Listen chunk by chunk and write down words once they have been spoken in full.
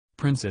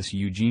Princess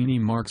Eugenie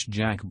marks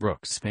Jack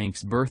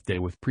Brooksbank's birthday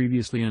with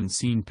previously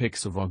unseen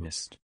pics of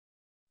August.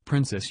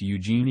 Princess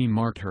Eugenie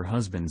marked her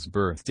husband's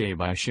birthday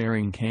by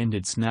sharing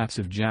candid snaps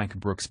of Jack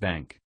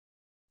Brooksbank.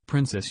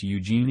 Princess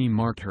Eugenie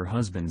marked her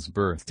husband's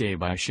birthday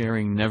by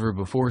sharing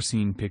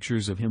never-before-seen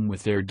pictures of him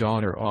with their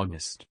daughter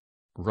August.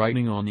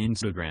 Writing on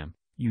Instagram,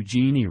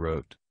 Eugenie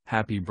wrote,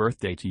 "Happy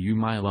birthday to you,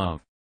 my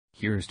love.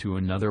 Here's to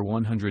another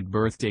 100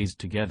 birthdays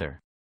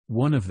together."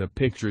 One of the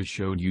pictures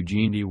showed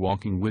Eugenie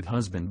walking with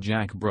husband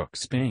Jack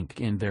Brooksbank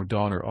and their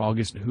daughter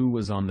August, who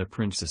was on the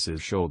princess's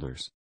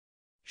shoulders.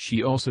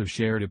 She also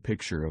shared a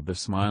picture of the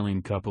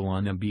smiling couple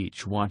on a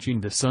beach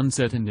watching the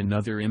sunset and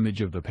another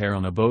image of the pair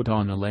on a boat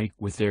on a lake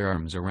with their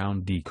arms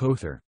around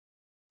Decothar.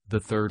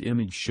 The third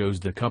image shows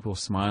the couple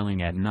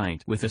smiling at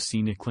night with a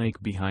scenic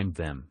lake behind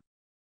them.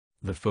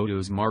 The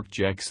photos mark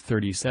Jack's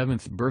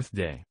 37th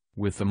birthday,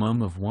 with the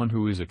mum of one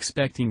who is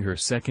expecting her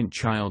second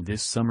child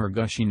this summer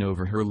gushing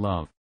over her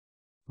love.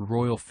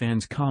 Royal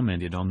fans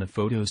commented on the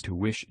photos to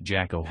wish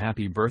Jack a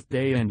happy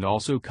birthday and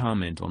also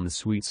comment on the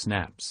sweet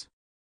snaps.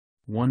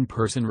 One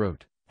person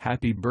wrote,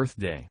 "Happy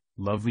birthday,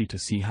 lovely to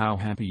see how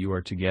happy you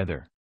are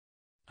together."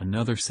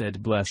 Another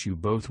said bless you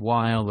both,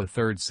 while a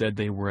third said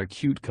they were a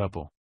cute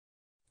couple.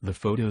 The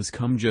photos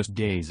come just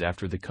days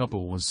after the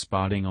couple was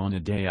spotting on a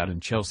day out in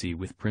Chelsea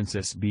with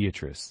Princess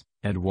Beatrice,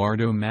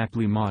 Edoardo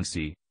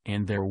Magliozzi,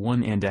 and their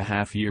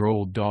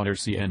 1.5-year-old daughter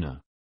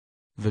Sienna.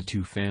 The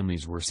two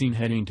families were seen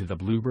heading to the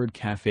Bluebird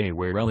Cafe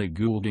where Ellie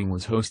Goulding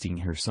was hosting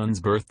her son's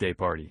birthday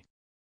party.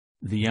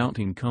 The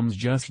outing comes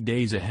just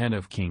days ahead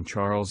of King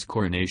Charles'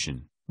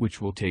 coronation,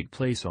 which will take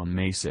place on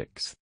May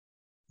 6.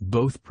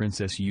 Both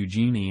Princess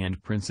Eugenie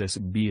and Princess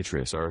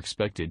Beatrice are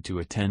expected to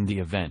attend the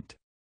event.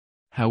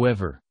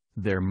 However,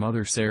 their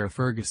mother Sarah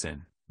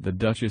Ferguson, the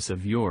Duchess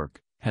of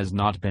York, has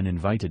not been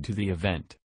invited to the event.